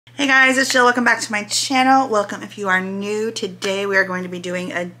Hey guys, it's Jill. Welcome back to my channel. Welcome if you are new. Today we are going to be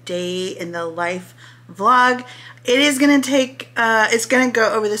doing a day in the life vlog. It is going to take, it's going to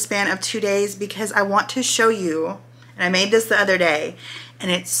go over the span of 2 days because I want to show you, and I made this the other day, and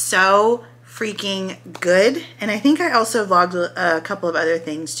it's so freaking good. And I think I also vlogged a couple of other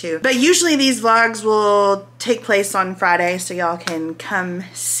things too. But usually these vlogs will take place on Friday, so y'all can come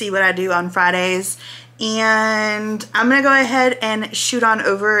see what I do on Fridays. And I'm gonna go ahead and shoot on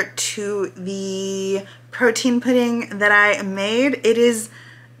over to the protein pudding that I made. It is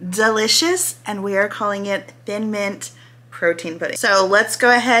delicious and we are calling it Thin Mint Protein Pudding. So let's go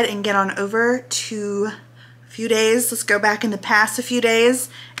ahead and get on over to a few days. Let's go back in the past a few days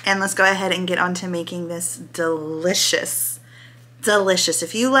and let's go ahead and get on to making this delicious.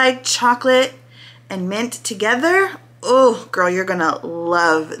 If you like chocolate and mint together, oh girl, you're gonna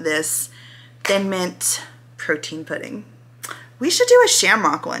love this Thin Mint Protein Pudding. We should do a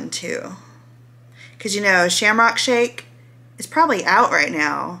shamrock one too, because you know shamrock shake is probably out right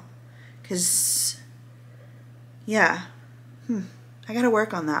now, because yeah, I gotta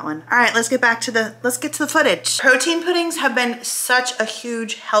work on that one. All right, let's get to the footage. Protein puddings have been such a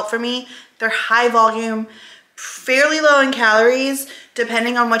huge help for me. They're high volume, fairly low in calories,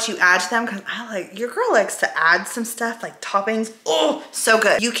 depending on what you add to them, because your girl likes to add some stuff like toppings. Oh, so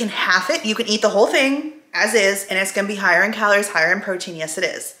good. You can half it, you can eat the whole thing as is, and it's gonna be higher in calories, higher in protein. Yes, it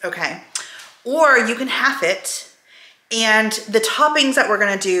is, okay. Or you can half it, and the toppings that we're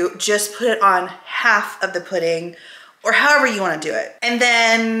gonna do, just put it on half of the pudding, or however you wanna do it. And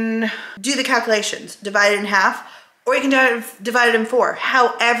then do the calculations, divide it in half, or you can divide it in 4,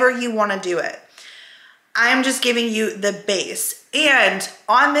 however you wanna do it. I'm just giving you the base. And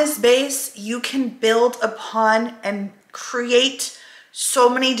on this base, you can build upon and create so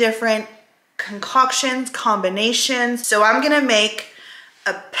many different concoctions, combinations. So I'm gonna make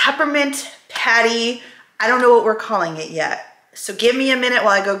a peppermint patty. I don't know what we're calling it yet. So give me a minute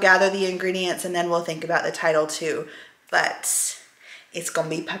while I go gather the ingredients and then we'll think about the title too. But it's gonna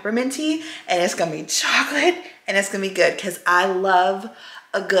be pepperminty and it's gonna be chocolate and it's gonna be good because I love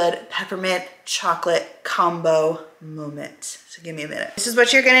a good peppermint chocolate combo moment. So give me a minute. This is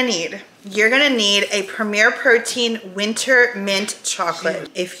what you're gonna need. You're gonna need a Premier Protein Winter Mint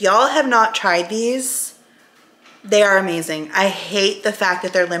Chocolate. If y'all have not tried these, they are amazing. I hate the fact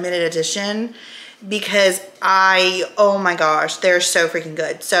that they're limited edition because oh my gosh, they're so freaking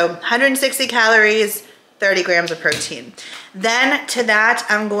good. So 160 calories, 30 grams of protein. Then to that,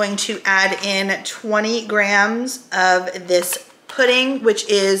 I'm going to add in 20 grams of this pudding, which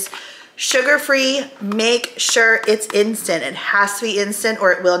is sugar-free. Make sure it's instant. It has to be instant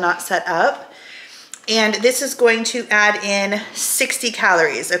or it will not set up. And this is going to add in 60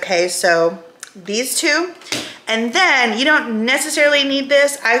 calories, okay? So these two. And then you don't necessarily need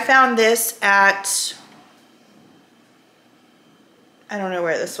this. I found this at, I don't know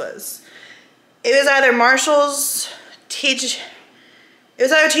where this was. It was either Marshall's, it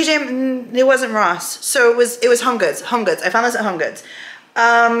was either TJ, it wasn't Ross. So it was Home Goods. I found this at Home Goods.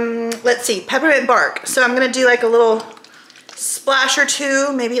 Let's see, peppermint bark. So I'm gonna do like a little splash or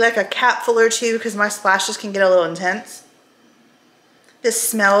two, maybe like a capful or two, because my splashes can get a little intense. This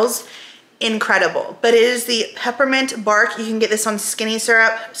smells incredible, but it is the peppermint bark. You can get this on Skinny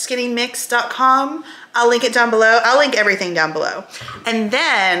Syrup, skinnymix.com. I'll link it down below. I'll link everything down below. And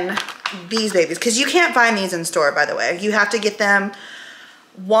then these babies, because you can't find these in store, by the way. You have to get them.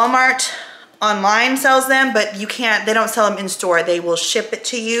 Walmart online sells them, but you can't, they don't sell them in store. They will ship it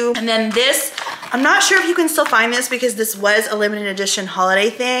to you. And then this, I'm not sure if you can still find this because this was a limited edition holiday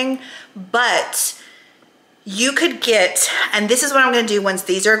thing, but you could get, and this is what I'm gonna do once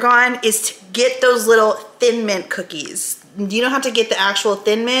these are gone, is to get those little Thin Mint cookies. You don't have to get the actual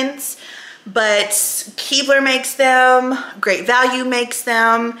Thin Mints, but Keebler makes them, Great Value makes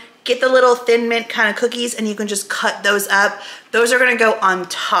them. Get the little Thin Mint kind of cookies and you can just cut those up. Those are gonna go on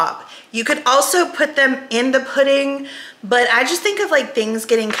top. You could also put them in the pudding, but I just think of like things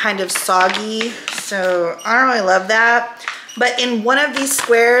getting kind of soggy, so I don't really love that. But in one of these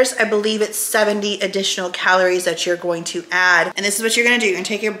squares, I believe it's 70 additional calories that you're going to add. And this is what you're gonna do. You're gonna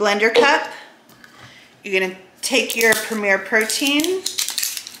take your blender cup, you're gonna take your Premier Protein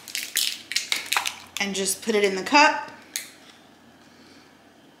and just put it in the cup.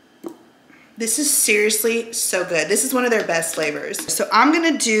 This is seriously so good. This is one of their best flavors. So I'm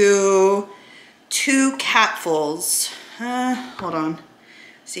gonna do 2 capfuls. Hold on,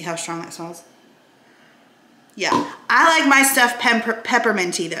 see how strong that smells. Yeah, I like my stuff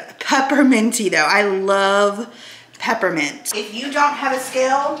pepperminty though. I love peppermint. If you don't have a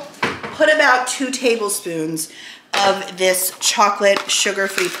scale, put about 2 tablespoons of this chocolate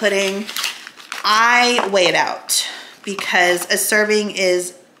sugar-free pudding. I weigh it out because a serving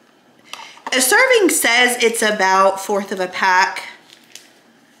says it's about 1/4 of a pack,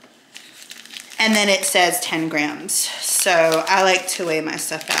 and then it says 10 grams. So I like to weigh my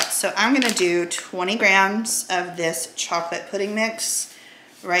stuff out. So I'm gonna do 20 grams of this chocolate pudding mix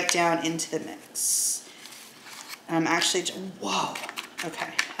right down into the mix. And I'm actually, whoa,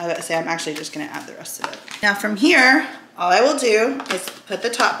 okay. I was about to say I'm actually just gonna add the rest of it. Now from here, all I will do is put the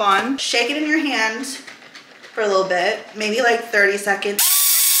top on, shake it in your hand for a little bit, maybe like 30 seconds.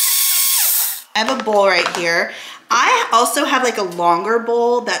 I have a bowl right here. I also have like a longer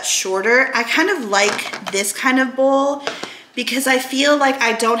bowl that's shorter. I kind of like this kind of bowl because I feel like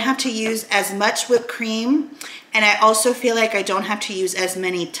I don't have to use as much whipped cream, and I also feel like I don't have to use as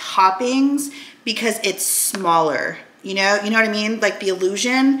many toppings because it's smaller. You know what I mean? Like the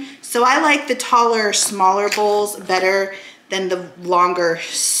illusion. So I like the taller, smaller bowls better than the longer,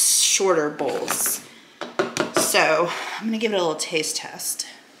 shorter bowls. So I'm gonna give it a little taste test.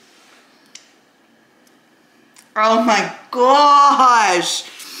 Oh my gosh.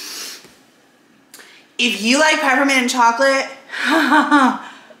 If you like peppermint and chocolate,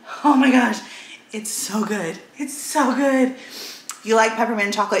 oh my gosh, it's so good. It's so good. If you like peppermint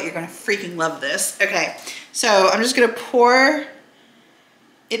and chocolate, you're gonna freaking love this. Okay, so I'm just gonna pour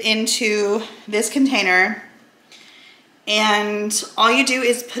it into this container, and all you do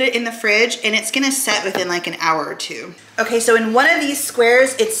is put it in the fridge, and it's gonna set within like an hour or two. Okay, so in one of these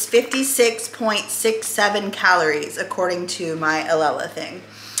squares, it's 56.67 calories, according to my Elela thing.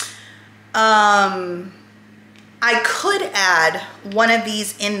 I could add one of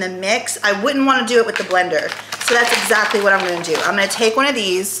these in the mix. I wouldn't want to do it with the blender. So that's exactly what I'm gonna do. I'm gonna take one of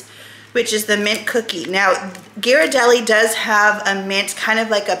these, which is the mint cookie. Now, Ghirardelli does have a mint, kind of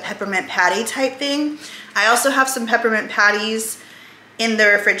like a peppermint patty type thing. I also have some peppermint patties in the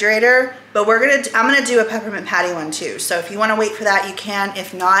refrigerator, but I'm gonna do a peppermint patty one too. So if you wanna wait for that, you can.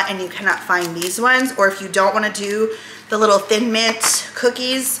 If not, and you cannot find these ones, or if you don't wanna do the little thin mint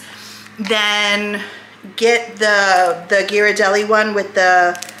cookies, then get the Ghirardelli one with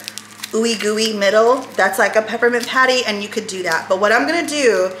the ooey gooey middle. That's like a peppermint patty, and you could do that. But what I'm gonna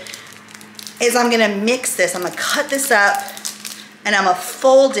do is I'm gonna mix this. I'm gonna cut this up, and I'm gonna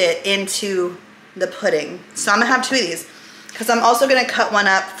fold it into the pudding. So I'm gonna have two of these, because I'm also gonna cut one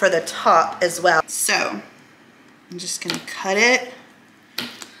up for the top as well. So I'm just gonna cut it.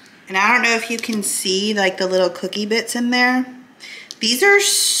 And I don't know if you can see like the little cookie bits in there. These are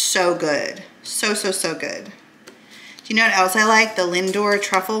so good. So good. Do you know what else I like? The Lindor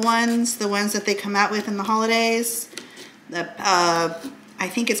truffle ones, the ones that they come out with in the holidays. I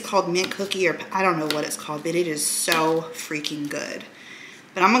think it's called mint cookie, or I don't know what it's called, but it is so freaking good.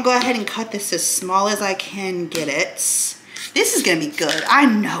 But I'm gonna go ahead and cut this as small as I can get it. This is gonna be good. I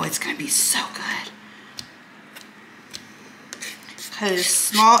know it's gonna be so good. Cut it as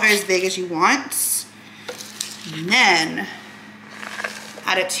small or as big as you want. And then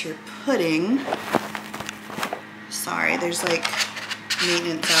add it to your pudding. Sorry, there's like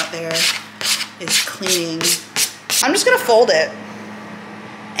maintenance out there is cleaning. I'm just gonna fold it.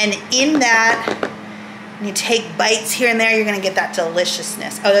 And in that, when you take bites here and there, you're gonna get that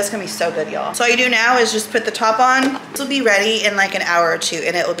deliciousness. Oh, that's gonna be so good, y'all. So all you do now is just put the top on. This will be ready in like an hour or two,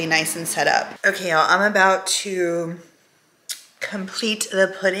 and it will be nice and set up. Okay, y'all, I'm about to complete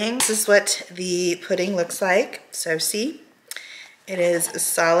the pudding. This is what the pudding looks like. So see, it is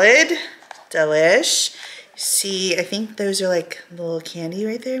solid, delish. See, I think those are like a little candy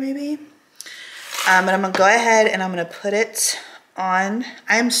right there, maybe. But I'm gonna go ahead and I'm gonna put it on.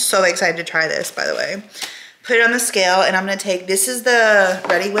 I'm so excited to try this, by the way. Put it on the scale, and I'm gonna take, this is the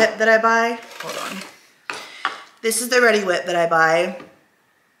Ready Whip that I buy. Hold on. This is the Ready Whip that I buy.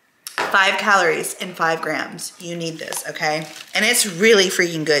 5 calories and 5 grams. You need this, okay? And it's really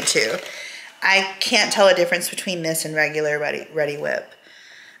freaking good too. I can't tell a difference between this and regular Ready Whip.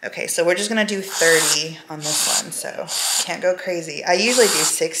 Okay, so we're just gonna do 30 on this one, so can't go crazy. I usually do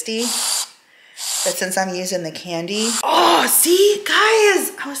 60, but since I'm using the candy. Oh, see,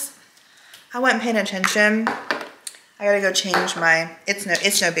 guys, I wasn't paying attention. I gotta go change my,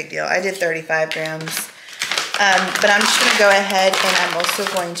 it's no big deal. I did 35 grams. But I'm just gonna go ahead, and I'm also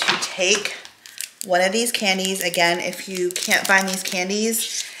going to take one of these candies. Again, if you can't find these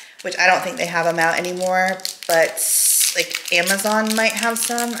candies, which I don't think they have them out anymore, but like Amazon might have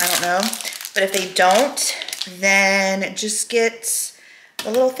some, I don't know. But if they don't, then just get the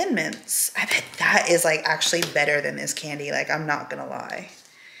little Thin Mints. I bet that is like actually better than this candy, like I'm not gonna lie.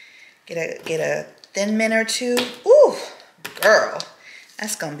 Get a Thin Mint or two. Ooh, girl,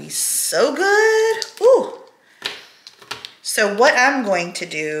 that's gonna be so good. Ooh. So what I'm going to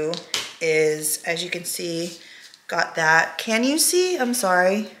do is, as you can see, got that. Can you see? I'm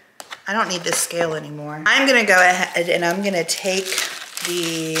sorry. I don't need this scale anymore. I'm gonna go ahead and I'm gonna take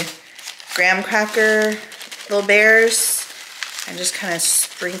the graham cracker little bears and just kind of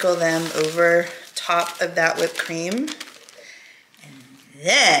sprinkle them over top of that whipped cream. And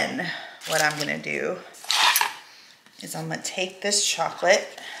then what I'm gonna do is I'm gonna take this chocolate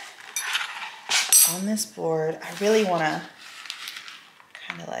on this board. I really wanna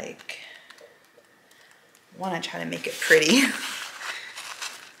kind of like, try to make it pretty.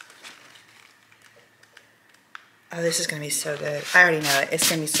 Oh, this is gonna be so good. I already know it. It's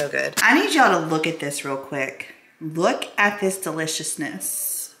gonna be so good. I need y'all to look at this real quick. Look at this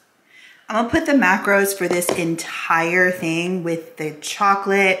deliciousness. I'm gonna put the macros for this entire thing with the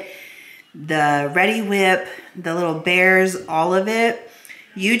chocolate, the Ready Whip, the little bears, all of it.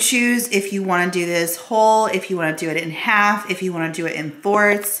 You choose if you wanna do this whole, if you wanna do it in half, if you wanna do it in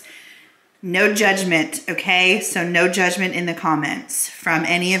fourths. No judgment, okay? So no judgment in the comments from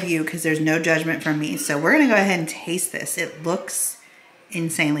any of you because there's no judgment from me. So we're gonna go ahead and taste this. It looks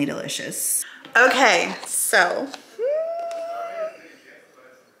insanely delicious. Okay, so.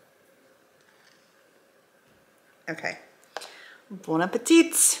 Okay, bon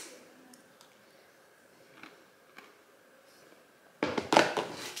appetit.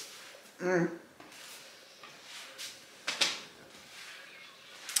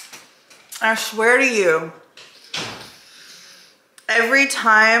 I swear to you, every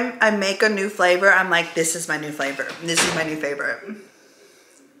time I make a new flavor, I'm like, this is my new flavor. This is my new favorite.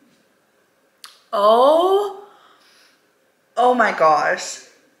 Oh my gosh.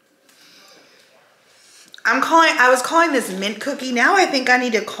 I was calling this mint cookie. Now I think I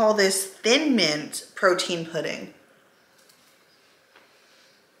need to call this thin mint protein pudding.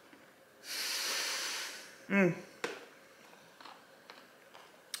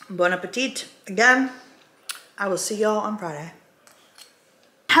 Bon appetit. Again, I will see y'all on Friday.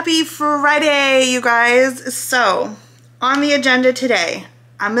 Happy Friday, you guys. So, on the agenda today,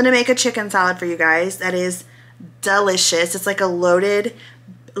 I'm gonna make a chicken salad for you guys that is delicious. It's like a loaded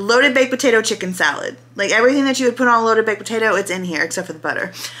baked potato chicken salad. Like everything that you would put on a loaded baked potato, it's in here except for the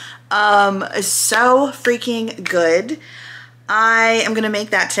butter. So freaking good. I am gonna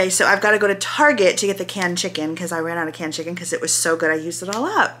make that today. So I've got to go to Target to get the canned chicken because I ran out of canned chicken because it was so good I used it all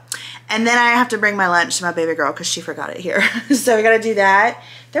up. And then I have to bring my lunch to my baby girl because she forgot it here. So we gotta do that.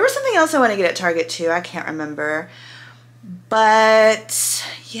 There was something else I want to get at Target too. I can't remember. But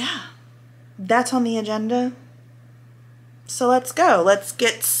yeah, that's on the agenda. So let's go. Let's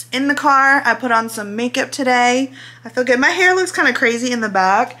get in the car. I put on some makeup today. I feel good. My hair looks kind of crazy in the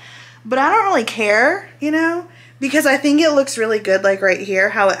back, but I don't really care, you know? Because I think it looks really good, like right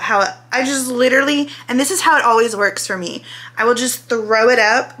here, I just literally, and this is how it always works for me. I will just throw it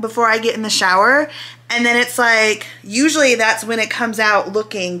up before I get in the shower, and then it's like, usually that's when it comes out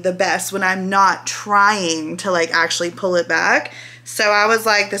looking the best, when I'm not trying to like actually pull it back. So I was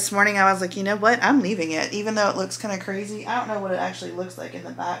like, this morning I was like, you know what, I'm leaving it, even though it looks kind of crazy. I don't know what it actually looks like in the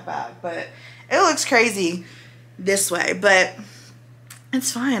back, but it looks crazy this way, but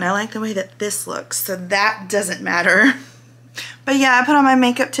it's fine. I like the way that this looks, so that doesn't matter. But yeah, I put on my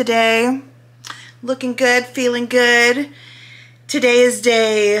makeup today. Looking good, feeling good. Today is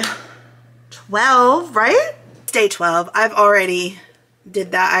day 12, right? It's day 12. I've already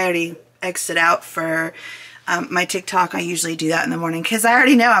did that. I already exited out for my TikTok. I usually do that in the morning because I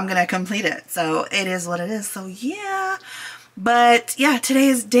already know I'm going to complete it. So it is what it is. So yeah. But yeah, today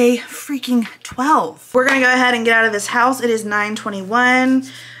is day freaking 12. We're gonna go ahead and get out of this house. It is 9:21.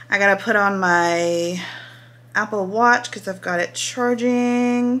 I gotta put on my Apple Watch because I've got it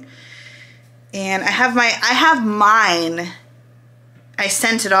charging. And I have mine. I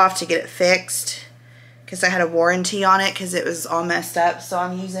sent it off to get it fixed because I had a warranty on it because it was all messed up. So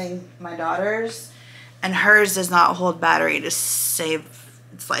I'm using my daughter's, and hers does not hold battery to save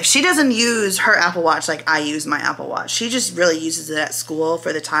its life. She doesn't use her Apple Watch like I use my Apple Watch. She just really uses it at school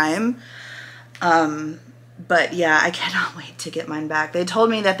for the time. But yeah, I cannot wait to get mine back. They told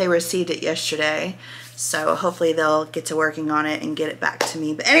me that they received it yesterday, so hopefully they'll get to working on it and get it back to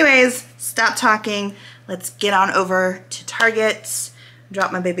me. But anyways, stop talking. Let's get on over to Target,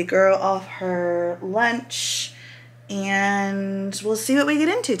 drop my baby girl off her lunch, and we'll see what we get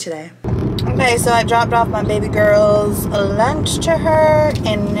into today. Okay, so I dropped off my baby girl's lunch to her,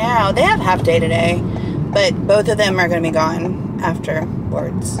 and now they have half day today, but both of them are going to be gone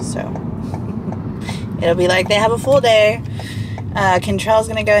afterwards, so it'll be like they have a full day. Kentrell's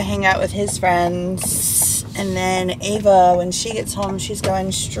going to go hang out with his friends, and then Ava, when she gets home, she's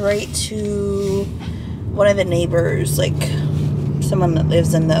going straight to one of the neighbors, like someone that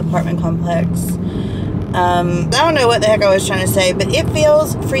lives in the apartment complex. I don't know what the heck I was trying to say, but it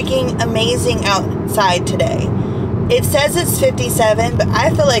feels freaking amazing outside today. It says it's 57, but I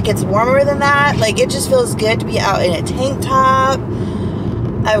feel like it's warmer than that. Like, it just feels good to be out in a tank top.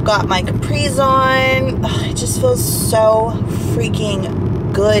 I've got my capris on. Oh, it just feels so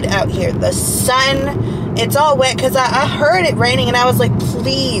freaking good out here. The sun, it's all wet because I heard it raining and I was like,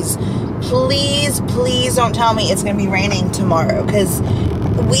 please, please, please don't tell me it's going to be raining tomorrow, because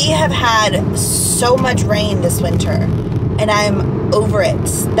we have had so much rain this winter and I'm over it.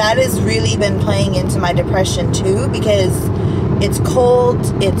 That has really been playing into my depression too, because it's cold,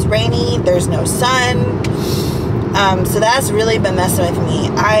 it's rainy, there's no sun. So that's really been messing with me.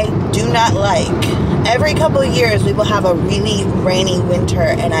 I do not like, every couple of years we will have a really rainy winter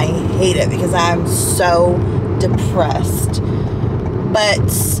and I hate it because I'm so depressed. But,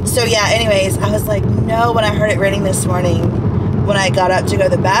 so yeah, anyways, I was like, no, when I heard it raining this morning, when I got up to go to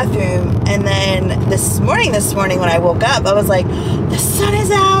the bathroom, and then this morning when I woke up, I was like, the sun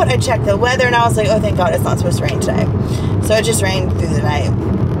is out. I checked the weather and I was like, oh, thank God it's not supposed to rain today. So it just rained through the night.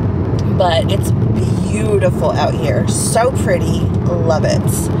 But it's beautiful out here. So pretty. Love it.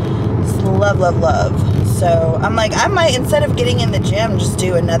 Love, love, love. So I'm like, I might, instead of getting in the gym, just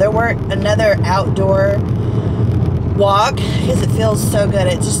do another outdoor walk, because it feels so good.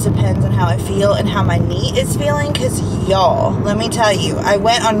 It just depends on how I feel and how my knee is feeling, because y'all, let me tell you, I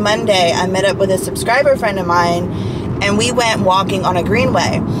went on Monday, I met up with a subscriber friend of mine and we went walking on a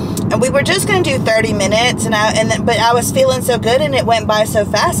greenway, and we were just going to do 30 minutes but I was feeling so good and it went by so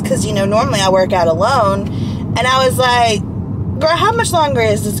fast, because you know, normally I work out alone, and I was like, girl, how much longer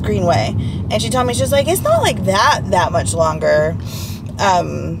is this greenway? And she told me, she's like, it's not like that much longer.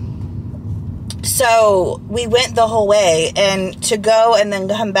 So we went the whole way, and to go and then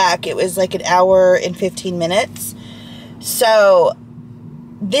come back, it was like an hour and 15 minutes. So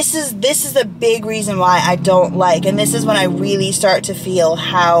this is a big reason why I don't like, and this is when I really start to feel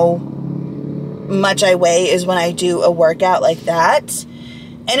how much I weigh, is when I do a workout like that.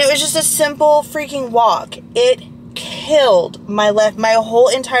 And it was just a simple freaking walk. It killed my whole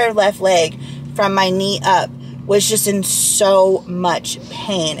entire left leg from my knee up was just in so much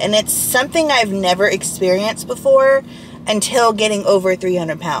pain. And it's something I've never experienced before until getting over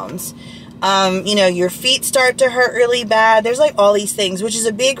 300 pounds. You know, your feet start to hurt really bad. There's like all these things, which is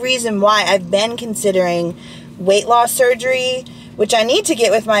a big reason why I've been considering weight loss surgery, which I need to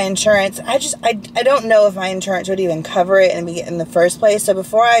get with my insurance. I don't know if my insurance would even cover it in the first place. So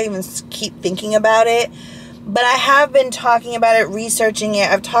before I even keep thinking about it, but I have been talking about it, researching it.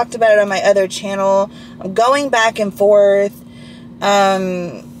 I've talked about it on my other channel. I'm going back and forth.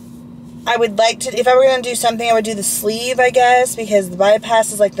 I would like to, if I were going to do something, I would do the sleeve, I guess, because the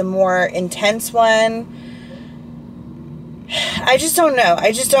bypass is like the more intense one. I just don't know.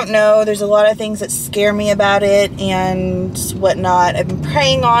 I just don't know. There's a lot of things that scare me about it and whatnot. I've been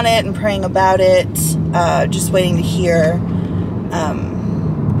praying on it and praying about it, just waiting to hear,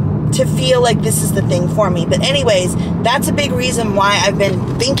 to feel like this is the thing for me. But anyways, that's a big reason why I've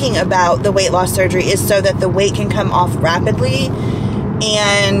been thinking about the weight loss surgery, is so that the weight can come off rapidly,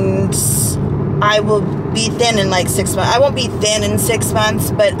 and I will be thin in like 6 months. I won't be thin in 6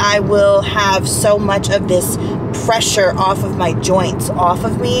 months, but I will have so much of this pressure off of my joints off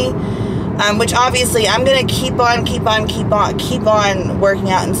of me, which obviously I'm gonna keep on working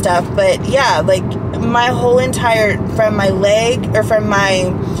out and stuff. But yeah, like my whole entire, from my leg, or from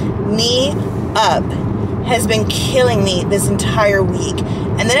my knee up, has been killing me this entire week.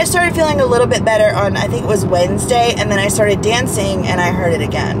 And then I started feeling a little bit better on, I think it was Wednesday, and then I started dancing and I heard it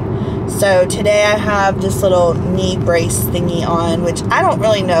again. So today I have this little knee brace thingy on, which I don't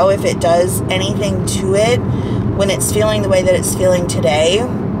really know if it does anything to it when it's feeling the way that it's feeling today.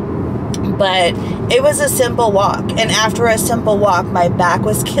 But it was a simple walk, and after a simple walk, my back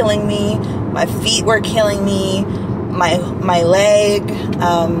was killing me, my feet were killing me, my leg.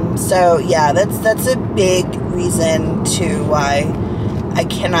 So yeah, that's a big reason to why I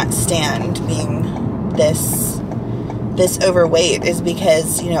cannot stand being this overweight, is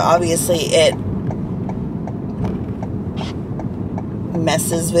because, you know, obviously it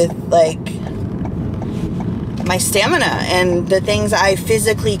messes with like my stamina and the things I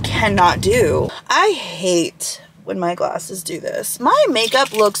physically cannot do. I hate when my glasses do this. My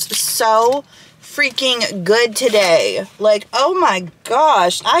makeup looks so freaking good today. Like, oh my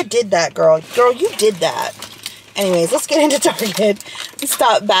gosh, I did that, girl. Girl, you did that. Anyways, let's get into Target.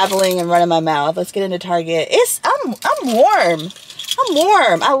 Stop babbling and running my mouth. Let's get into Target. I'm warm. I'm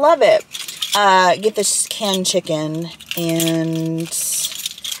warm. I love it. Get this canned chicken and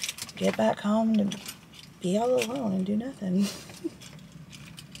get back home to be all alone and do nothing.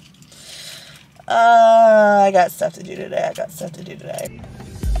 I got stuff to do today. I got stuff to do today.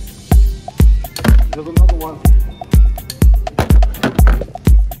 There's another one.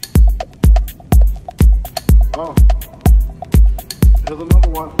 Oh. There's another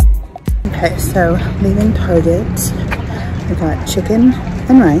one. Okay, so leaving Target, I got chicken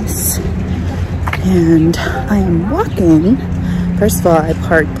and rice, and I am walking. First of all, I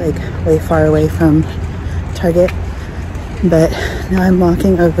parked like way far away from Target, but now I'm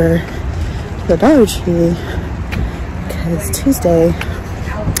walking over to the Dollar Tree because Tuesday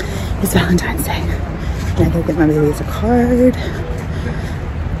is Valentine's Day, and I gotta get my baby a card.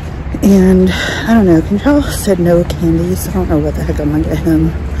 And I don't know, Control said no candy, so I don't know what the heck I'm gonna get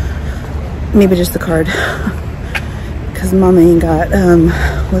him. Maybe just the card, because Mama ain't got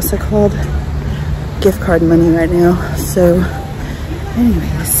what's it called, gift card money right now. So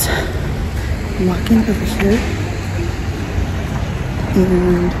anyways, I'm walking over here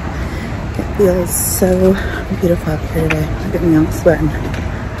and it feels so beautiful up here today. Look at me, I'm sweating.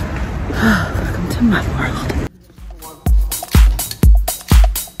 Welcome to my world.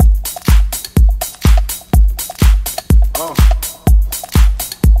 Oh.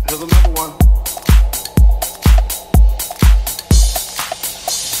 Here's another one.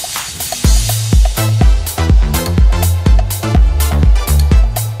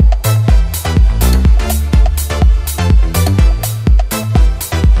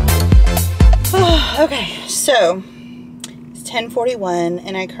 Okay, so it's 10:41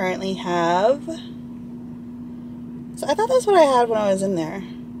 and I currently have, so I thought that's what I had when I was in there.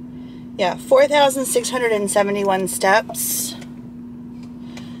 Yeah, 4,671 steps.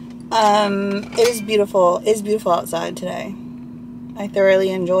 It is beautiful. It is beautiful outside today. I thoroughly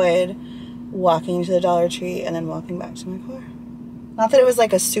enjoyed walking to the Dollar Tree and then walking back to my car. Not that it was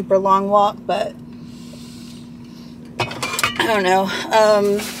like a super long walk, but I don't know.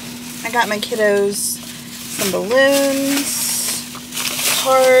 I got my kiddos some balloons,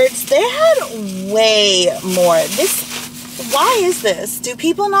 cards. They had way more. Why is this? Do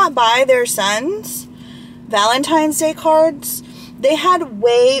people not buy their sons Valentine's Day cards? They had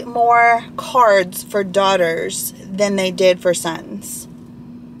way more cards for daughters than they did for sons.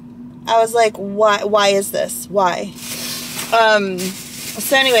 I was like, why is this? Why?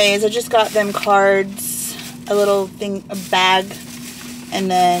 So anyways, I just got them cards, a little thing, a bag, and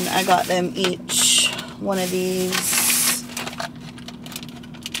then I got them each one of these.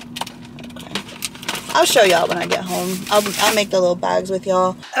 Okay. I'll show y'all when I get home. I'll make the little bags with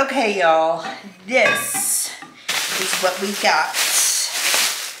y'all. Okay, y'all. This is what we got.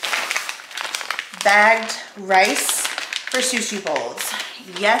 Bagged rice for sushi bowls.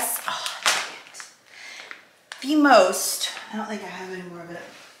 Yes. Oh, dang it. The most. I don't think I have any more of it.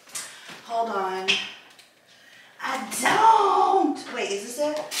 Hold on. I don't. Wait, is this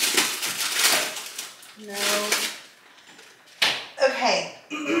it? No. Okay.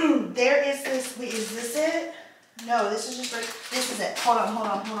 There is this. Wait, is this it? No, this is just like, this is it. Hold on.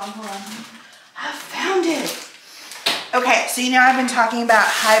 I found it. Okay, so you know I've been talking about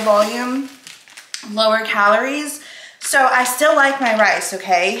high volume, lower calories. So I still like my rice,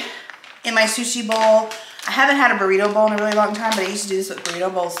 okay? In my sushi bowl. I haven't had a burrito bowl in a really long time, but I used to do this with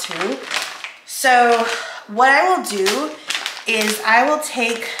burrito bowls too. So what I will do is I will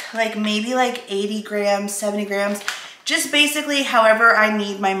take like maybe like 80 grams, 70 grams, just basically however I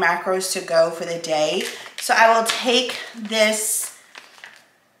need my macros to go for the day. So I will take this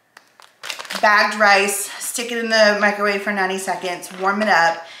bagged rice, stick it in the microwave for 90 seconds, warm it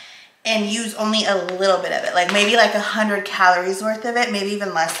up, and use only a little bit of it, like maybe like 100 calories worth of it, maybe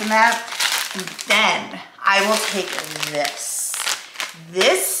even less than that. And then I will take this.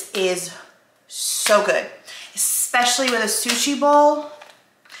 This is so good, especially with a sushi bowl.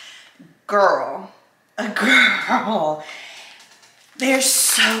 Girl, they're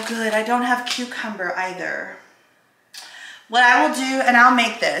so good. I don't have cucumber either. What I will do, and I'll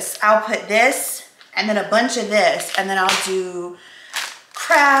make this, I'll put this and then a bunch of this, and then I'll do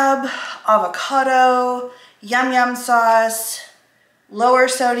crab, avocado, yum sauce, lower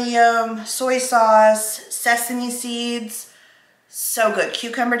sodium, soy sauce, sesame seeds. So good.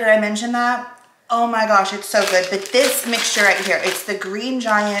 Cucumber, did I mention that? Oh my gosh, it's so good. But this mixture right here, it's the Green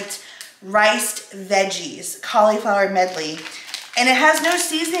Giant Riced Veggies Cauliflower Medley. And it has no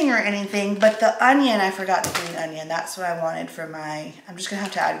seasoning or anything, but the onion, I forgot the green onion. That's what I wanted for my, I'm just gonna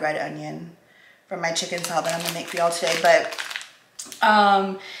have to add red onion for my chicken salad that I'm gonna make for y'all today. But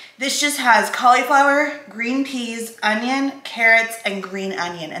this just has cauliflower, green peas, onion, carrots, and green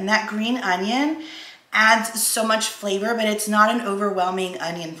onion. And that green onion adds so much flavor, but it's not an overwhelming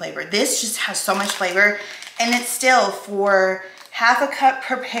onion flavor. This just has so much flavor, and it's still, for half a cup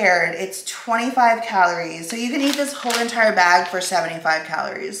prepared, it's 25 calories. So you can eat this whole entire bag for 75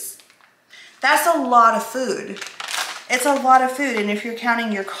 calories. That's a lot of food. It's a lot of food, and if you're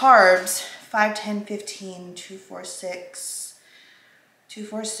counting your carbs, 5, 10, 15, 2, 4, 6, 2,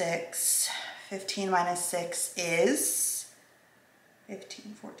 4, 6, 15 minus 6 is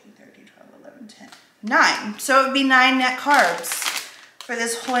 15, 14, 13, 12, 11, 10, 9. So it would be 9 net carbs for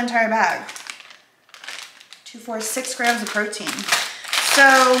this whole entire bag. 2, 4, 6 grams of protein. So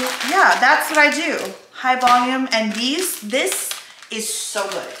yeah, that's what I do. High volume, and this is so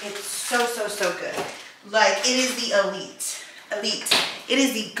good. It's so, so, so good. Like, it is the elite. It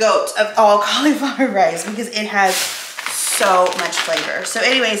is the GOAT of all cauliflower rice because it has so much flavor. So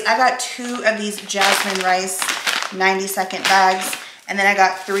anyways, I got 2 of these jasmine rice 90-second bags, and then I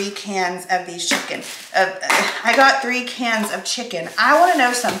got 3 cans of these chicken. I got 3 cans of chicken. I want to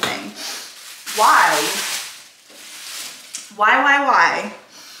know something. Why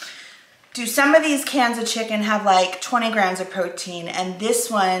do some of these cans of chicken have like 20 grams of protein, and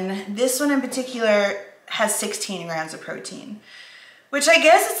this one in particular has 16 grams of protein? Which I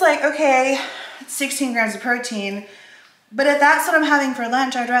guess it's like, okay, it's 16 grams of protein, but if that's what I'm having for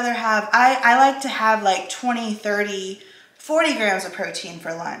lunch, I'd rather have, I like to have like 20, 30, 40 grams of protein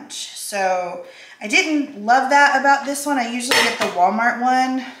for lunch. So I didn't love that about this one. I usually get the Walmart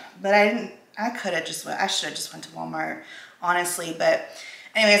one, but I should have just went to Walmart, honestly. But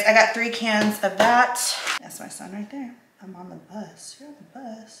anyways, I got 3 cans of that. That's my son right there. I'm on the bus. You're on the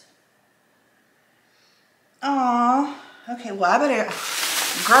bus. Aww. Okay, well, I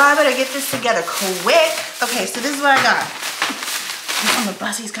better get this together quick. Okay, so this is what I got. He's on the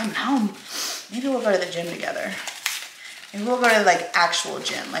bus, he's coming home. Maybe we'll go to the gym together. Maybe we'll go to like actual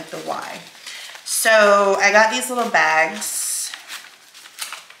gym, like the Y. So I got these little bags.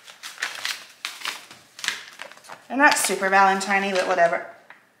 They're not super Valentine-y, but whatever.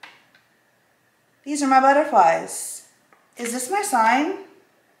 These are my butterflies. Is this my sign?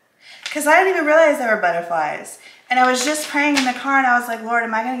 Because I didn't even realize they were butterflies. And I was just praying in the car, and I was like, Lord,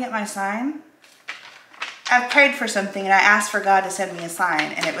 am I going to get my sign? I've prayed for something, and I asked for God to send me a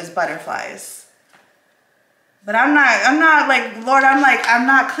sign, and it was butterflies. But I'm not like, Lord, I'm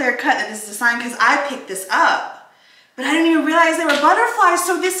not clear cut that this is a sign because I picked this up. But I didn't even realize they were butterflies,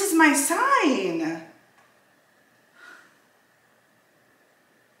 so this is my sign.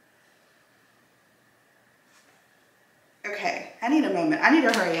 Okay, I need a moment. I need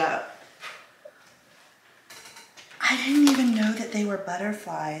to hurry up. I didn't even know that they were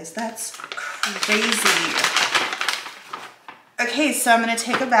butterflies. That's crazy. Okay, so I'm gonna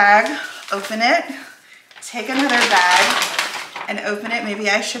take a bag, open it, take another bag, and open it. Maybe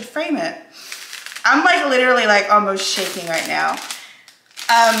I should frame it. I'm like literally like almost shaking right now.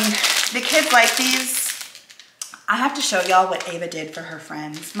 The kids like these. I have to show y'all what Ava did for her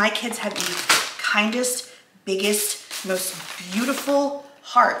friends. My kids have the kindest, biggest, most beautiful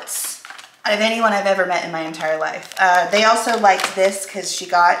hearts out of anyone I've ever met in my entire life. They also liked this because she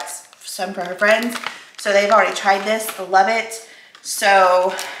got some for her friends. So they've already tried this, love it.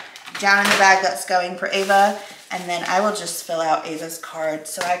 So down in the bag that's going for Ava, and then I will just fill out Ava's card.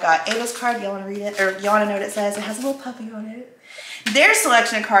 So I got Ava's card. Y'all want to read it? Or y'all want to know what it says? It has a little puppy on it. Their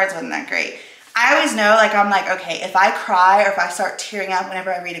selection of cards wasn't that great. I always know, like, I'm like, okay, if I cry or if I start tearing up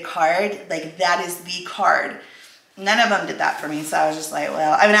whenever I read a card, like, that is the card. None of them did that for me, so I was just like,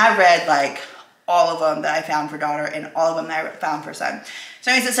 well, I mean, I read like all of them that I found for daughter and all of them that I found for son.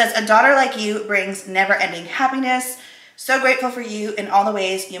 So anyways, it says, a daughter like you brings never-ending happiness. So grateful for you in all the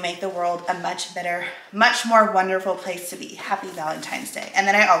ways you make the world a much better, much more wonderful place to be. Happy Valentine's Day. And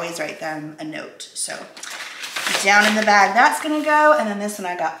then I always write them a note. So down in the bag, that's gonna go. And then this one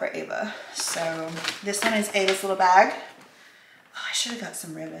I got for Ava. So this one is Ava's little bag. Oh, I should have got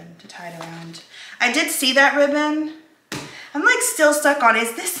some ribbon to tie it around. I did see that ribbon. I'm like still stuck on,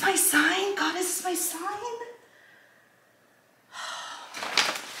 is this my sign? God, is this my sign?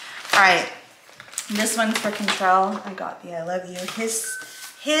 All right, this one's for Control. I got the I love you. Oh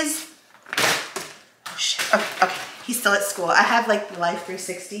shit, okay, he's still at school. I have like Life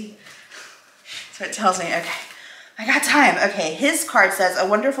 360, so it tells me, okay, I got time. Okay, his card says, a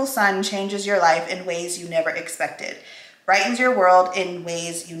wonderful son changes your life in ways you never expected, brightens your world in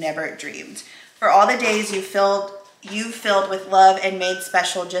ways you never dreamed. For all the days you filled with love and made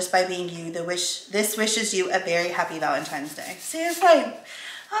special just by being you, this wishes you a very happy Valentine's Day. See, it's like,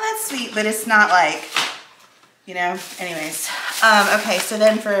 oh, that's sweet, but it's not like, you know, anyways. Okay, so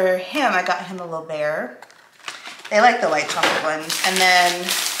then for him, I got him a little bear. They like the white chocolate ones. And then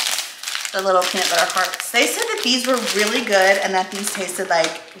the little peanut butter hearts. They said that these were really good and that these tasted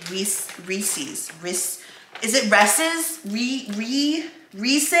like Reese's. Is it Reese's?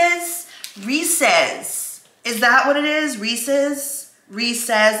 Reese's. Is that what it is? Reese's?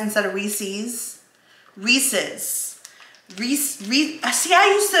 Reese's instead of Reese's. Reese's. See,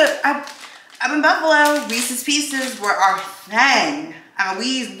 I'm in Buffalo. Reese's Pieces were our thing.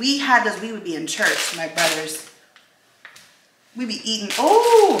 We had those. We would be in church, my brothers. We'd be eating.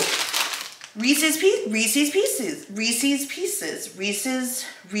 Oh, Reese's Pieces. Reese's Pieces. Reese's Pieces. Reese's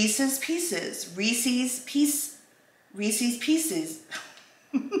Pieces. Reese's Pieces.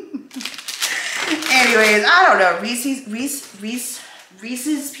 Anyways, I don't know. Reese's Pieces.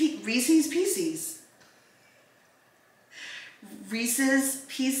 Reese's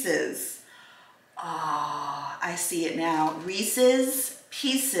Pieces. Oh, I see it now. Reese's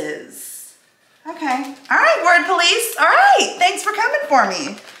Pieces. Okay. All right, word police. All right. Thanks for coming for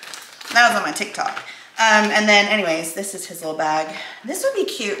me. That was on my TikTok. And then anyways, this is his little bag. This would be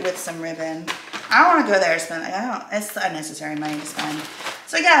cute with some ribbon. I don't want to go there and spend, it's unnecessary money to spend.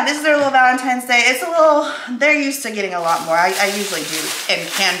 So yeah, this is their little Valentine's Day. It's a little, they're used to getting a lot more. I usually do and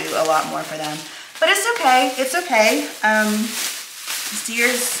can do a lot more for them. But it's okay. It's okay. This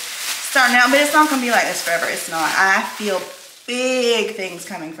year's starting out, but it's not going to be like this forever. It's not. I feel big things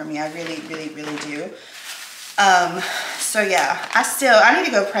coming for me. I really, really, really do. So yeah, I need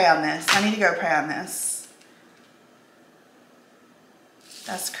to go pray on this. I need to go pray on this.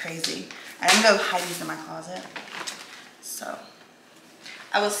 That's crazy. I'm going to go hide these in my closet. So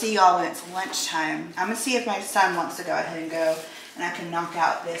I will see y'all when it's lunchtime. I'm going to see if my son wants to go ahead and go and I can knock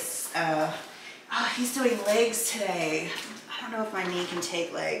out this. Oh, he's doing legs today. I don't know if my knee can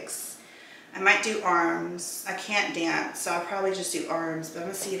take legs. I might do arms. I can't dance, so I'll probably just do arms, but I'm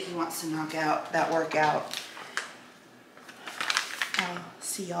going to see if he wants to knock out that workout. I'll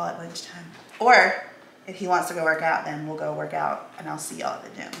see y'all at lunchtime. Or if he wants to go work out, then we'll go work out and I'll see y'all at the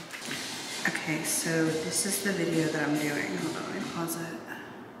gym. Okay, so this is the video that I'm doing. Hold on, let me pause it.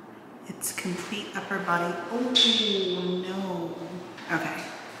 It's complete upper body. Oh no. Okay.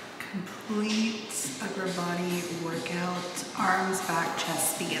 Complete upper body workout, arms, back,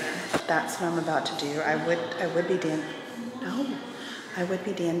 chest, beginner. That's what I'm about to do. I would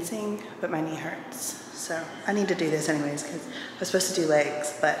be dancing, but my knee hurts. So I need to do this anyways because I was supposed to do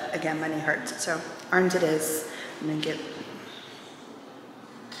legs, but again, my knee hurts. So arms it is. I'm gonna get,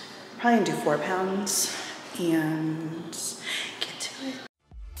 probably gonna do 4 pounds and get to it.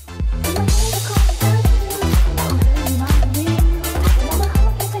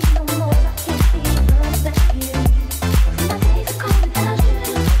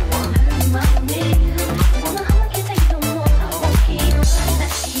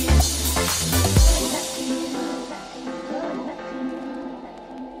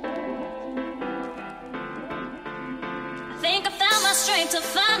 To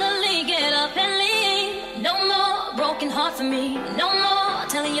finally get up and leave. No more broken heart for me. No more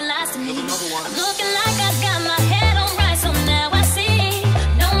telling your lies to me. I'm looking like I've got my head on right, so now I see.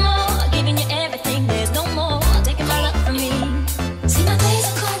 No more giving you everything. There's no more taking my love from me. See, my days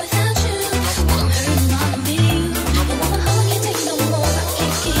are cold without you. I'm hurting on me. My heart can't take no more. I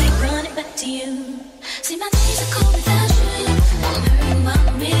can't keep running back to you. See, my days are cold without you. I'm hurting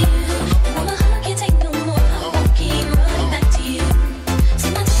on me. My heart can't take no more. I won't keep running back to you.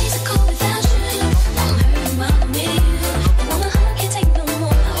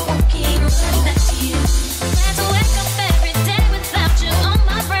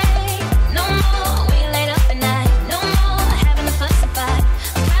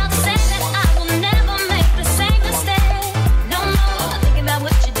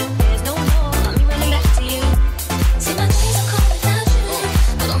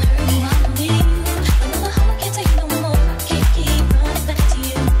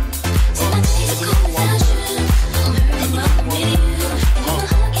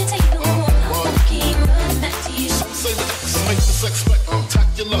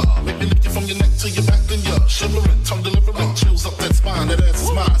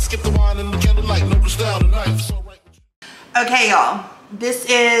 Okay, y'all, this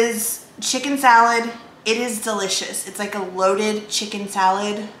is chicken salad. It is delicious. It's like a loaded chicken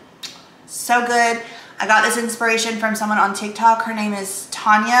salad. So good. I got this inspiration from someone on TikTok. Her name is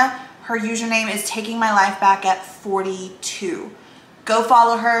Tanya. Her username is Taking My Life Back at 42. Go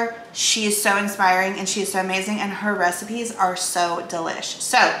follow her. She is so inspiring and she is so amazing and her recipes are so delish.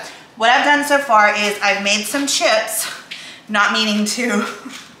 So what I've done so far is I've made some chips, not meaning to.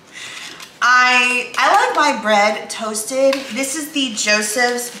 I like my bread toasted. This is the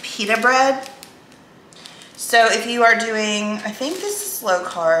Joseph's pita bread. So if you are doing, I think this is low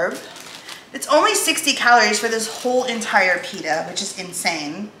carb. It's only 60 calories for this whole entire pita, which is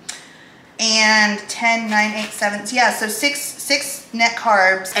insane. And 10, 9, 8, 7, yeah, so six net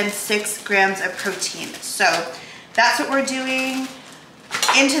carbs and 6 grams of protein. So that's what we're doing.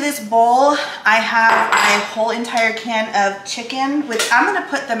 Into this bowl, I have my whole entire can of chicken, which I'm gonna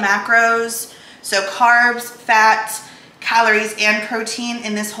put the macros, so carbs, fat, calories, and protein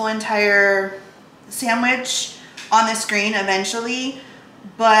in this whole entire sandwich on the screen eventually.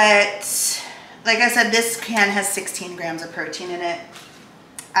 But like I said, this can has 16 grams of protein in it.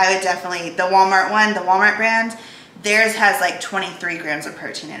 I would definitely, the Walmart one, the Walmart brand, theirs has like 23 grams of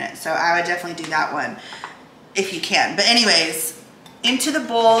protein in it. So I would definitely do that one if you can. But anyways, into the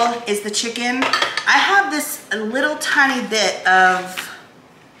bowl is the chicken. I have this little tiny bit of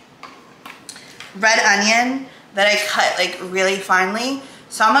red onion that I cut like really finely.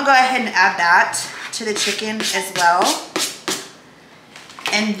 So I'm gonna go ahead and add that to the chicken as well.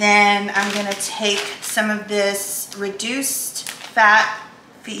 And then I'm gonna take some of this reduced fat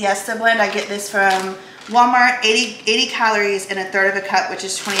Fiesta blend. I get this from Walmart, 80 calories and 1/3 of a cup, which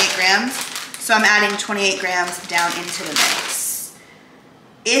is 28 grams. So I'm adding 28 grams down into the mix.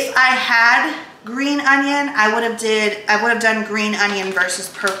 If I had green onion, I would have done green onion versus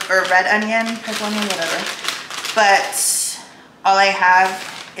red onion, purple onion, whatever. But all I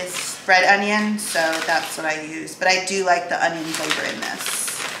have is red onion, so that's what I use. But I do like the onion flavor in this.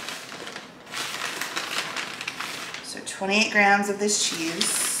 So 28 grams of this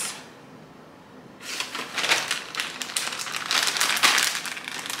cheese.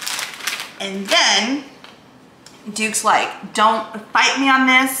 And then Duke's like, don't fight me on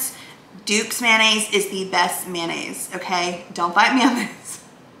this. Duke's mayonnaise is the best mayonnaise, okay? Don't fight me on this.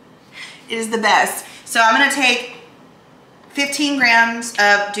 It is the best. So I'm gonna take 15 grams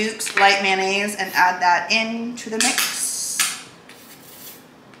of Duke's light mayonnaise and add that into the mix.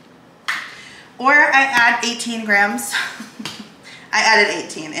 Or I add 18 grams. I added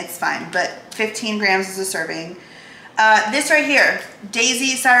 18, it's fine, but 15 grams is a serving. This right here,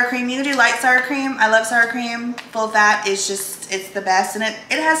 Daisy sour cream. You can do light sour cream. I love sour cream. Full fat is just, it's the best. And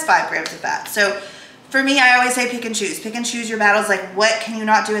it has 5 grams of fat. So for me, I always say pick and choose. Pick and choose your battles. Like, what can you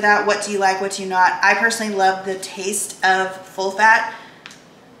not do without? What do you like? What do you not? I personally love the taste of full fat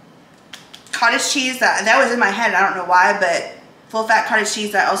cottage cheese. That was in my head. I don't know why, but full fat cottage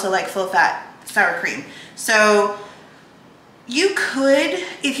cheese. I also like full fat sour cream. So you could,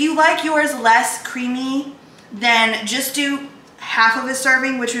 if you like yours less creamy, then just do half of a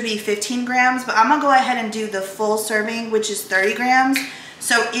serving, which would be 15 grams. But I'm gonna go ahead and do the full serving, which is 30 grams.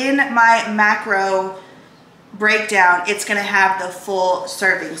 So in my macro breakdown, it's gonna have the full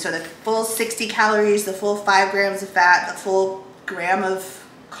serving. So the full 60 calories, the full 5 grams of fat, the full gram of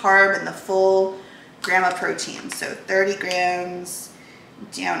carb, and the full gram of protein. So 30 grams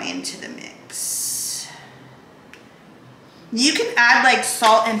down into the mix. You can add like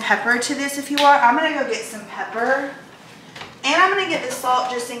salt and pepper to this if you want. I'm gonna go get some pepper. And I'm gonna get the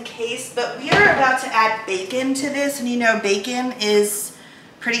salt just in case, but we are about to add bacon to this, and you know bacon is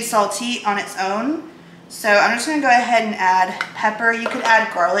pretty salty on its own. So I'm just gonna go ahead and add pepper. You could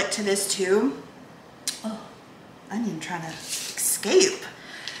add garlic to this too. Oh, onion trying to escape.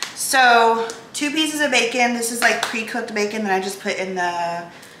 So 2 pieces of bacon. This is like pre-cooked bacon that I just put in the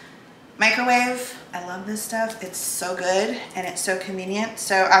microwave. I love this stuff. It's so good and it's so convenient.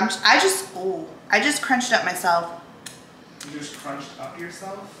 So I just crunched up myself. You just crunched up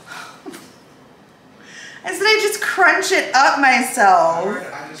yourself? I said I just crunch it up myself.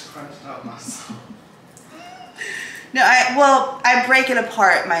 I just crunched up myself. No, I break it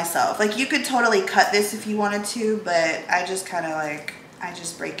apart myself. Like you could totally cut this if you wanted to, but I just kind of like, I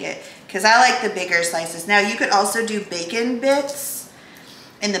just break it because I like the bigger slices. Now you could also do bacon bits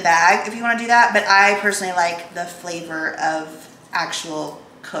in the bag if you want to do that, but I personally like the flavor of actual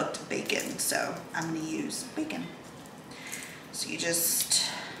cooked bacon, so I'm going to use bacon. So you just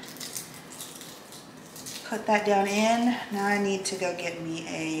put that down in. Now I need to go get me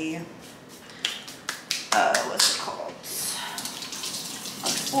a what's it called, a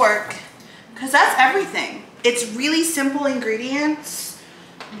fork, because that's everything. It's really simple ingredients,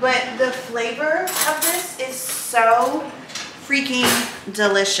 but the flavor of this is so freaking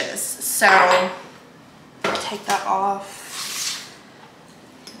delicious. So take that off.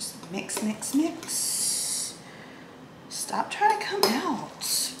 Just mix, mix, mix. Stop trying to come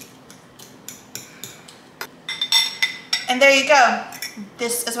out. And there you go.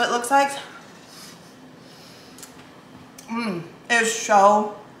 This is what it looks like. It's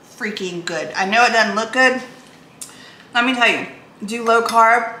so freaking good. I know it doesn't look good. Let me tell you, do low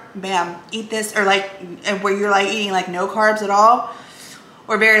carb, bam, eat this, or like where you're like eating like no carbs at all,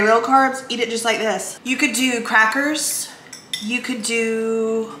 or very little carbs, eat it just like this. You could do crackers, you could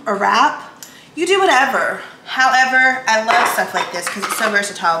do a wrap, you do whatever. However, I love stuff like this because it's so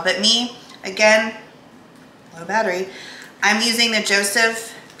versatile. But me, again, low battery, I'm using the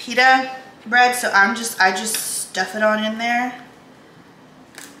Joseph pita bread, so I just stuff it on in there.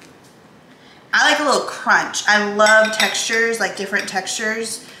 I like a little crunch. I love textures, like different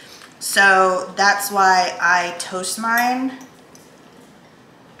textures. So that's why I toast mine.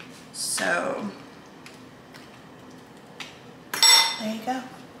 So there you go.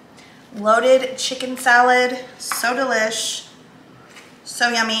 Loaded chicken salad, so delish, so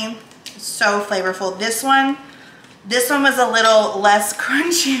yummy, so flavorful. This one was a little less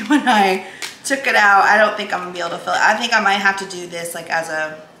crunchy when I took it out. I don't think I'm gonna be able to fill it. I think I might have to do this like as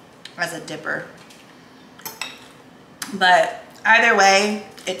a dipper. But either way,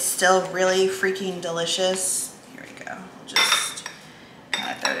 it's still really freaking delicious. Here we go. I'll just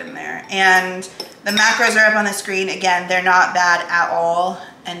kind of throw it in there. And the macros are up on the screen. Again, they're not bad at all.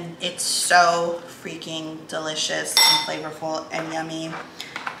 And it's so freaking delicious and flavorful and yummy.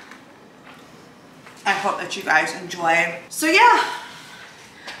 I hope that you guys enjoy. So yeah,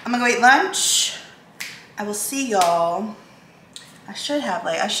 I'm gonna go eat lunch. I will see y'all. I should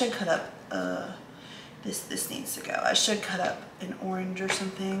cut up, this needs to go. I should cut up an orange or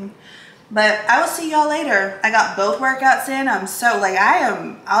something. But I will see y'all later. I got both workouts in. I'm so, like,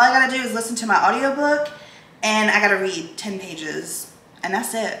 all I gotta do is listen to my audiobook and I gotta read 10 pages. And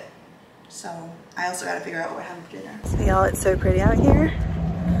that's it. So I also gotta figure out what we're having for dinner. So y'all, it's so pretty out here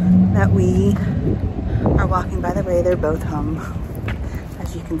that we are walking by the way. They're both home,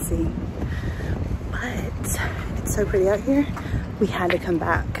 as you can see. But it's so pretty out here. We had to come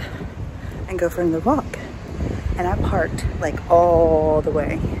back and go for another walk. And I parked like all the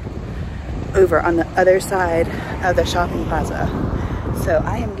way over on the other side of the shopping plaza. So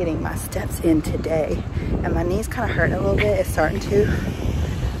I am getting my steps in today. And my knees kind of hurting a little bit. It's starting to.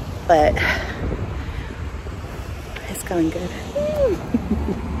 But it's going good.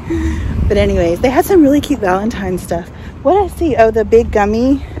 But anyways, they had some really cute Valentine's stuff. What did I see? Oh, the big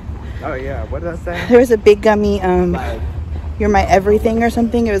gummy. Oh yeah, what did I say? There was a big gummy, you're my everything or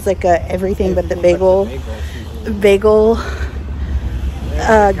something. It was like a everything but the bagel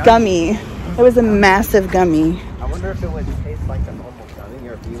gummy. It was a massive gummy. I wonder if it would taste like a normal gummy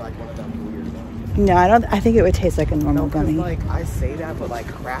or be like one of them weird ones. No, I think it would taste like a normal gummy. Like, I say that, but like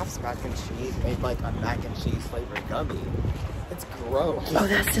Kraft's mac and cheese made like a mac and cheese flavored gummy. It's gross. Oh,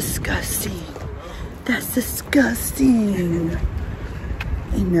 that's disgusting. That's disgusting.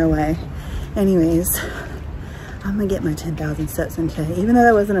 Ain't no way. Anyways, I'm gonna get my 10,000 steps in today. Even though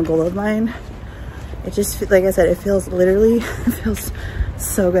that wasn't a goal of mine, it just, like I said, it feels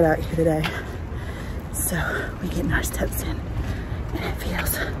so good out here today. So we're getting our steps in and it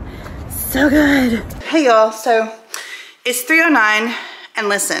feels so good. Hey y'all, so it's 3:09 and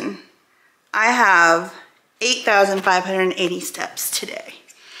listen, I have 8,580 steps today.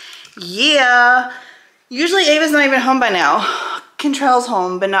 Yeah, usually Ava's not even home by now. Control's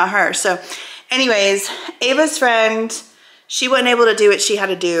home, but not her. So anyways, Ava's friend, she wasn't able to do what she had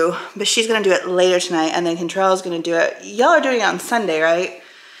to do, but she's gonna do it later tonight, and then Control's gonna do it. Y'all are doing it on Sunday, right?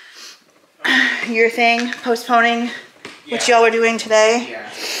 Your thing, postponing what y'all were doing today. Yeah.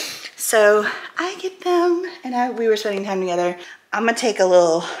 So I get them, and we were spending time together. I'm gonna take a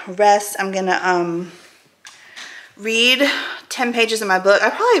little rest. I'm gonna read 10 pages of my book. I'll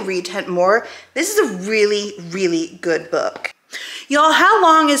probably read 10 more. This is a really, really good book. Y'all, how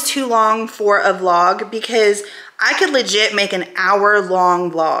long is too long for a vlog? Because I could legit make an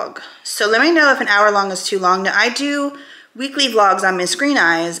hour-long vlog. So let me know if an hour long is too long. Now, I do weekly vlogs on Miss Green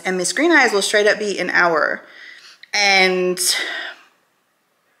Eyes, and Miss Green Eyes will straight up be an hour. And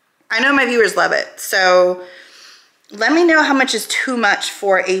I know my viewers love it. So let me know how much is too much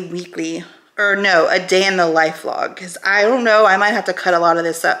for a weekly, or no, a day in the life vlog. Because I don't know, I might have to cut a lot of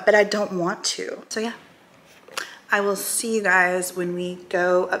this up, but I don't want to. So yeah. I will see you guys when we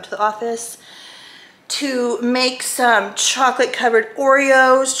go up to the office to make some chocolate covered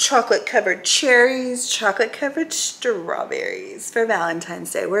Oreos, chocolate covered cherries, chocolate covered strawberries for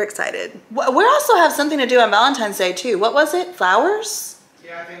Valentine's Day. We're excited. We also have something to do on Valentine's Day too. What was it? Flowers?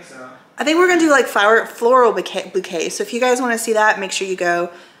 Yeah, I think so. I think we're gonna do like floral bouquet. So if you guys wanna see that, make sure you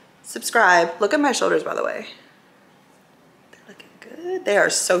go subscribe. Look at my shoulders, by the way. They're looking good. They are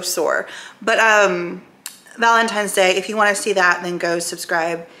so sore. But Valentine's Day, if you want to see that, then go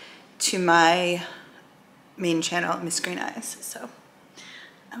subscribe to my main channel, Miss Green Eyes. So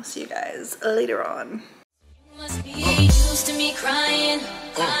I'll see you guys later on. You must be used to me crying,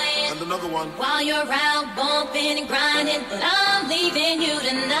 crying. another one. While you're out bumping and grinding, but I'm leaving you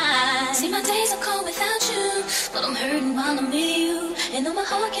tonight. See, my days are cold without you, but I'm hurting while I'm with you. And though my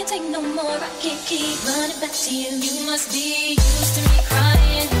heart can't take no more, I can't keep running back to you. You must be used to me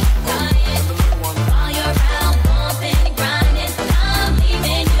crying, crying. While you're out bumping and grinding, but I'm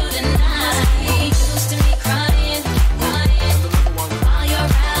leaving you tonight. Be used to me crying, crying. While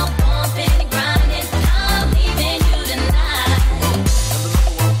you're out bumping and grinding, but I'm leaving you tonight.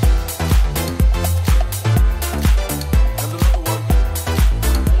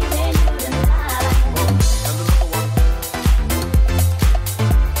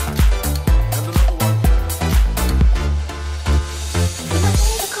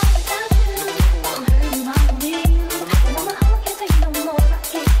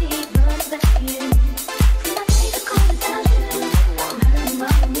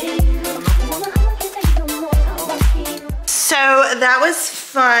 So that was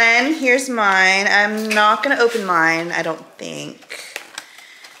fun. Here's mine. I'm not gonna open mine, I don't think.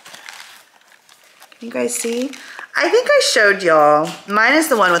 Can you guys see? I think I showed y'all. Mine is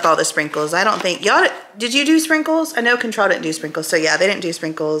the one with all the sprinkles. I don't think, y'all, did you do sprinkles? I know Control didn't do sprinkles, so yeah, they didn't do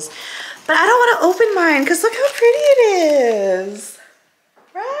sprinkles. But I don't wanna open mine, because look how pretty it is.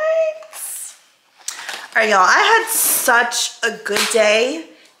 Right? All right, y'all, I had such a good day.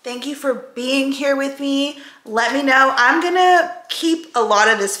 Thank you for being here with me. Let me know. I'm gonna keep a lot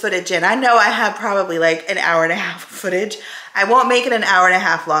of this footage in. I know I have probably like an hour and a half of footage. I won't make it an hour and a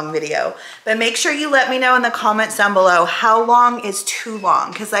half long video, but make sure you let me know in the comments down below how long is too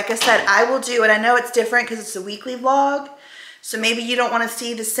long. Because like I said, I will do, and I know it's different because it's a weekly vlog. So maybe you don't want to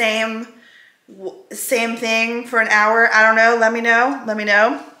see the same thing for an hour. I don't know. Let me know. Let me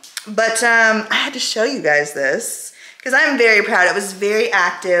know. But I had to show you guys this because I'm very proud. It was very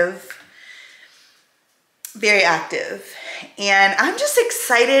active. Very active. And I'm just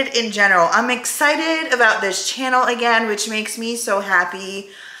excited in general. I'm excited about this channel again, which makes me so happy.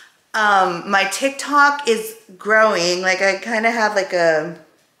 My TikTok is growing. Like I kind of have like a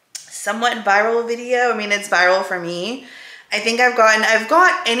somewhat viral video. I mean, it's viral for me. I think I've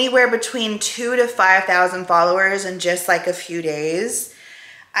got anywhere between 2,000 to 5,000 followers in just like a few days.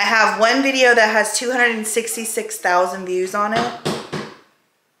 I have one video that has 266,000 views on it.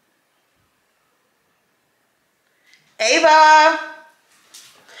 Ava!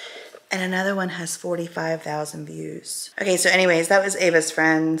 And another one has 45,000 views. Okay, so anyways, that was Ava's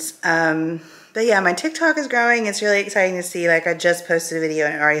friends. But yeah, my TikTok is growing. It's really exciting to see. Like I just posted a video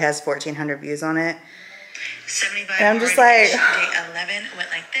and it already has 1,400 views on it. 75 and I'm just like, day 11 went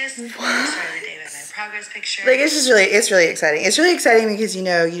like this. Started the day with my progress picture. Like it's really exciting. It's really exciting because you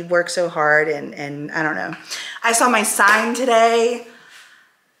know you work so hard and I don't know. I saw my sign today.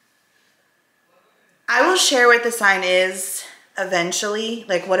 I will share what the sign is eventually,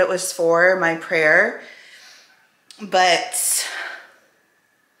 like what it was for, my prayer. But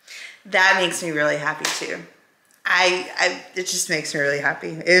that makes me really happy too. It just makes me really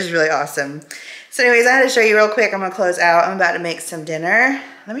happy. It is really awesome. So anyways, I had to show you real quick. I'm gonna close out. I'm about to make some dinner.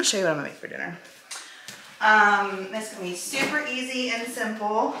 Let me show you what I'm gonna make for dinner. It's gonna be super easy and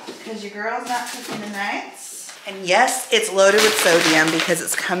simple because your girl's not cooking tonight. And yes, it's loaded with sodium because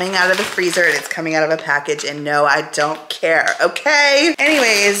it's coming out of the freezer and it's coming out of a package, and no, I don't care, okay?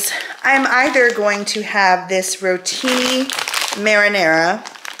 Anyways, I'm either going to have this rotini marinara,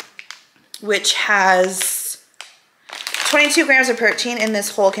 which has 22 grams of protein in this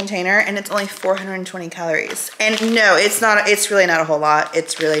whole container, and it's only 420 calories. And no, it's really not a whole lot.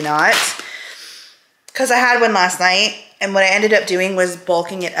 It's really not. Because I had one last night, and what I ended up doing was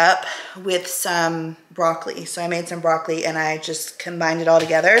bulking it up with some broccoli. So I made some broccoli and I just combined it all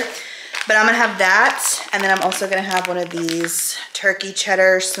together. But I'm gonna have that, and then I'm also gonna have one of these turkey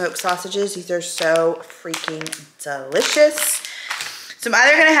cheddar smoked sausages. These are so freaking delicious. So I'm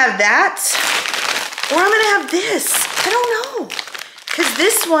either gonna have that, or I'm gonna have this. I don't know. Because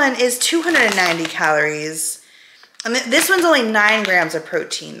this one is 290 calories. And this one's only 9 grams of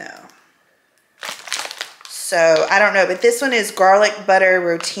protein though. So I don't know, but this one is garlic, butter,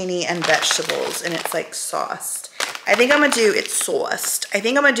 rotini, and vegetables, and it's like sauced. I think I'm gonna do, it's sauced. I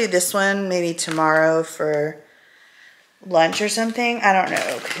think I'm gonna do this one maybe tomorrow for lunch or something. I don't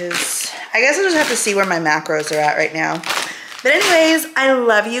know, because I guess I'll just have to see where my macros are at right now. But anyways, I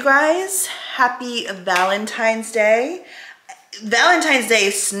love you guys. Happy Valentine's Day. Valentine's Day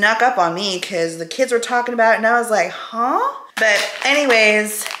snuck up on me because the kids were talking about it and I was like, huh? But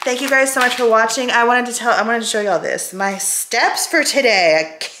anyways, thank you guys so much for watching. I wanted to show y'all this. My steps for today,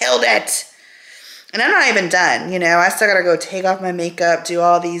 I killed it. And I'm not even done, you know. I still gotta go take off my makeup, do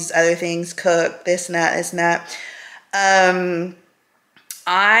all these other things, cook, this and that, this and that.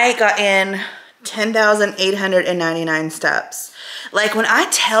 I got in 10,899 steps. Like when I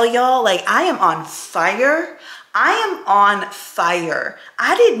tell y'all, like I am on fire. I am on fire.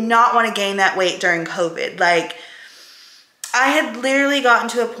 I did not want to gain that weight during COVID. Like I had literally gotten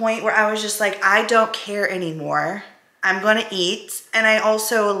to a point where I was just like, I don't care anymore. I'm going to eat. And I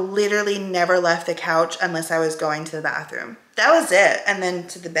also literally never left the couch unless I was going to the bathroom. That was it. And then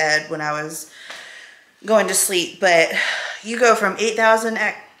to the bed when I was going to sleep. But you go from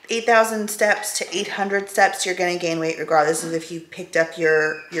 8,000 steps to 800 steps, you're going to gain weight regardless of if you picked up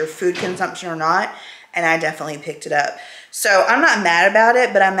your food consumption or not. And I definitely picked it up. So I'm not mad about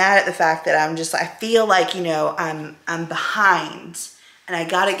it, but I'm mad at the fact that I feel like, you know, I'm behind and I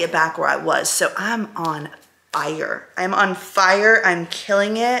got to get back where I was. So I'm on fire. I'm on fire. I'm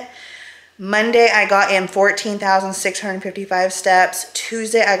killing it. Monday, I got in 14,655 steps.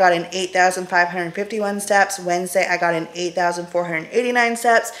 Tuesday, I got in 8,551 steps. Wednesday, I got in 8,489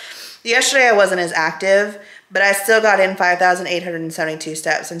 steps. Yesterday, I wasn't as active, but I still got in 5,872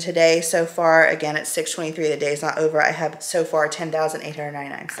 steps. And today, so far, again, it's 6:23. The day's not over. I have so far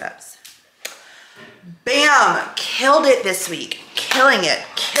 10,899 steps. Bam! Killed it this week. Killing it.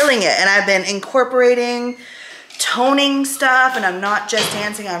 Killing it. And I've been incorporating toning stuff, and I'm not just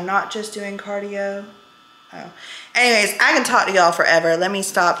dancing. I'm not just doing cardio. Oh. Anyways, I can talk to y'all forever. Let me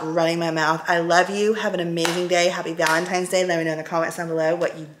stop running my mouth. I love you. Have an amazing day. Happy Valentine's Day. Let me know in the comments down below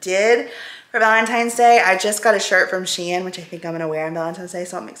what you did for Valentine's Day. I just got a shirt from Shein, which I think I'm going to wear on Valentine's Day,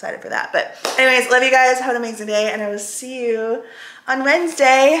 so I'm excited for that. But anyways, love you guys. Have an amazing day, and I will see you on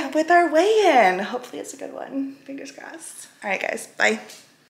Wednesday with our weigh-in. Hopefully it's a good one. Fingers crossed. All right, guys. Bye.